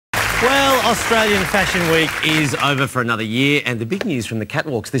Well, Australian Fashion Week is over for another year, and the big news from the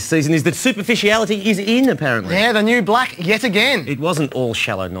catwalks this season is that superficiality is in, apparently. Yeah, the new black yet again. It wasn't all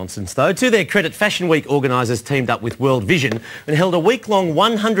shallow nonsense, though. To their credit, Fashion Week organisers teamed up with World Vision and held a week-long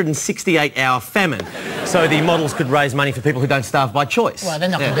 168-hour famine so the models could raise money for people who don't starve by choice. Well, they're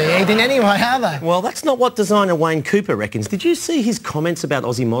not going to be eating anyway, are they? Well, that's not what designer Wayne Cooper reckons. Did you see his comments about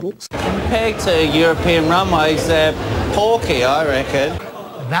Aussie models? Compared to European runways, they're porky, I reckon.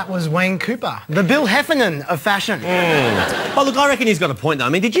 That was Wayne Cooper, the Bill Heffernan of fashion. Oh, look, I reckon he's got a point, though. I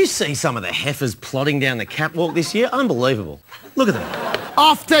mean, did you see some of the heifers plodding down the catwalk this year? Unbelievable. Look at them.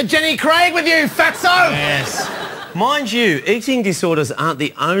 Off to Jenny Craig with you, fatso! Yes. Mind you, eating disorders aren't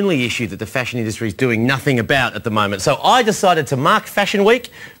the only issue that the fashion industry is doing nothing about at the moment. So I decided to mark Fashion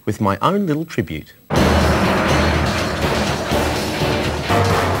Week with my own little tribute.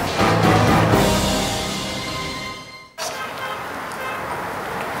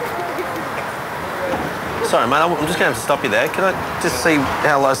 Sorry, mate, I'm just going to have to stop you there. Can I just see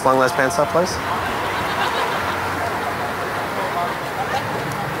how low slung those pants are, please?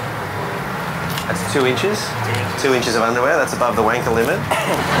 That's 2 inches. 2 inches of underwear. That's above the wanker limit.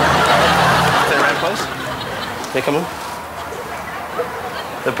 Turn around, please. Here, come on.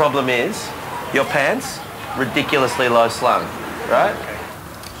 The problem is, your pants, ridiculously low slung, right?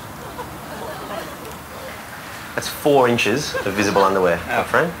 That's 4 inches of visible underwear, my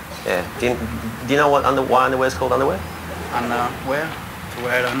friend. Yeah. Do you know why underwear is called underwear? Underwear? To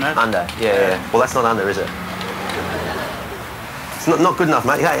wear it under? Under, yeah. Well, that's not under, is it? It's not good enough,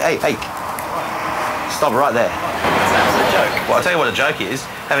 mate. Hey. Stop right there. That's a joke. Well, I'll tell you what a joke is.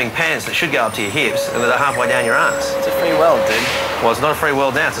 Having pants that should go up to your hips and that are halfway down your ass. It's a free world, dude. Well, it's not a free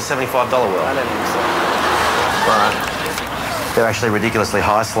world now. It's a $75 world. I don't think so. Right. They're actually ridiculously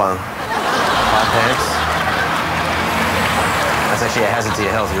high slung. High pants. That's actually a hazard to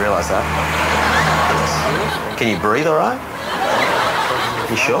your health, you realise that? Yes. Can you breathe all right?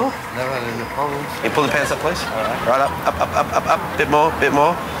 You sure? Never had any problems. You pull the pants up, please. All right. Right up. Bit more.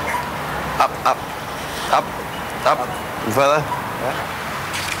 Up. And further. Yeah.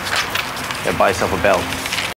 Yeah, buy yourself a belt.